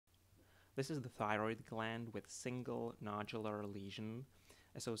This is the thyroid gland with single nodular lesion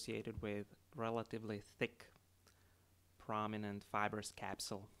associated with relatively thick, prominent fibrous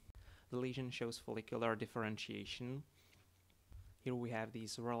capsule. The lesion shows follicular differentiation. Here we have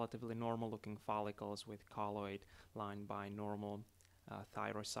these relatively normal-looking follicles with colloid lined by normal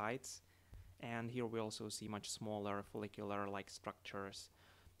thyrocytes. And here we also see much smaller follicular-like structures,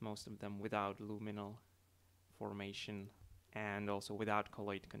 most of them without luminal formation and also without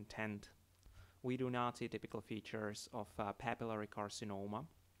colloid content. We do not see typical features of papillary carcinoma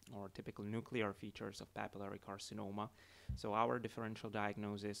or typical nuclear features of papillary carcinoma. So our differential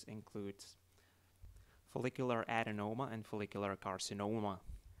diagnosis includes follicular adenoma and follicular carcinoma.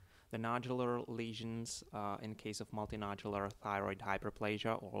 The nodular lesions in case of multinodular thyroid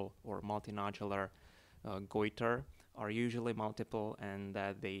hyperplasia or multinodular goiter are usually multiple, and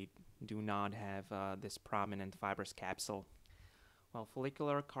they do not have this prominent fibrous capsule. While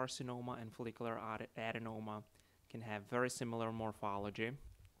follicular carcinoma and follicular adenoma can have very similar morphology,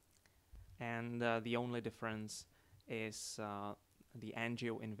 and the only difference is the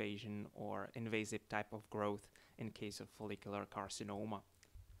angioinvasion or invasive type of growth in case of follicular carcinoma.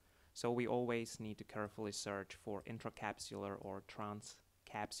 So we always need to carefully search for intracapsular or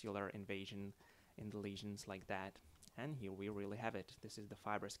transcapsular invasion in the lesions like that. And here we really have it. This is the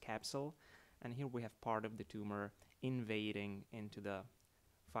fibrous capsule, and here we have part of the tumor invading into the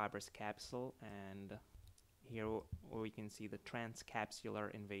fibrous capsule, and here we can see the transcapsular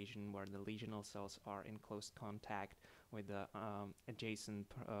invasion where the lesional cells are in close contact with the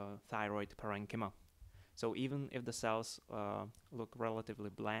adjacent thyroid parenchyma. So even if the cells look relatively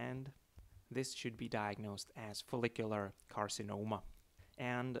bland, this should be diagnosed as follicular carcinoma.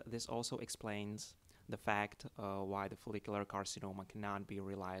 And this also explains the fact why the follicular carcinoma cannot be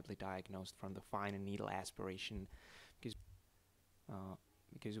reliably diagnosed from the fine needle aspiration,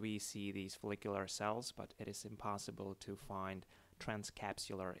 because we see these follicular cells, but it is impossible to find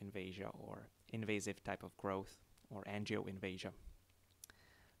transcapsular invasion or invasive type of growth or angioinvasion.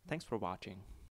 Thanks for watching.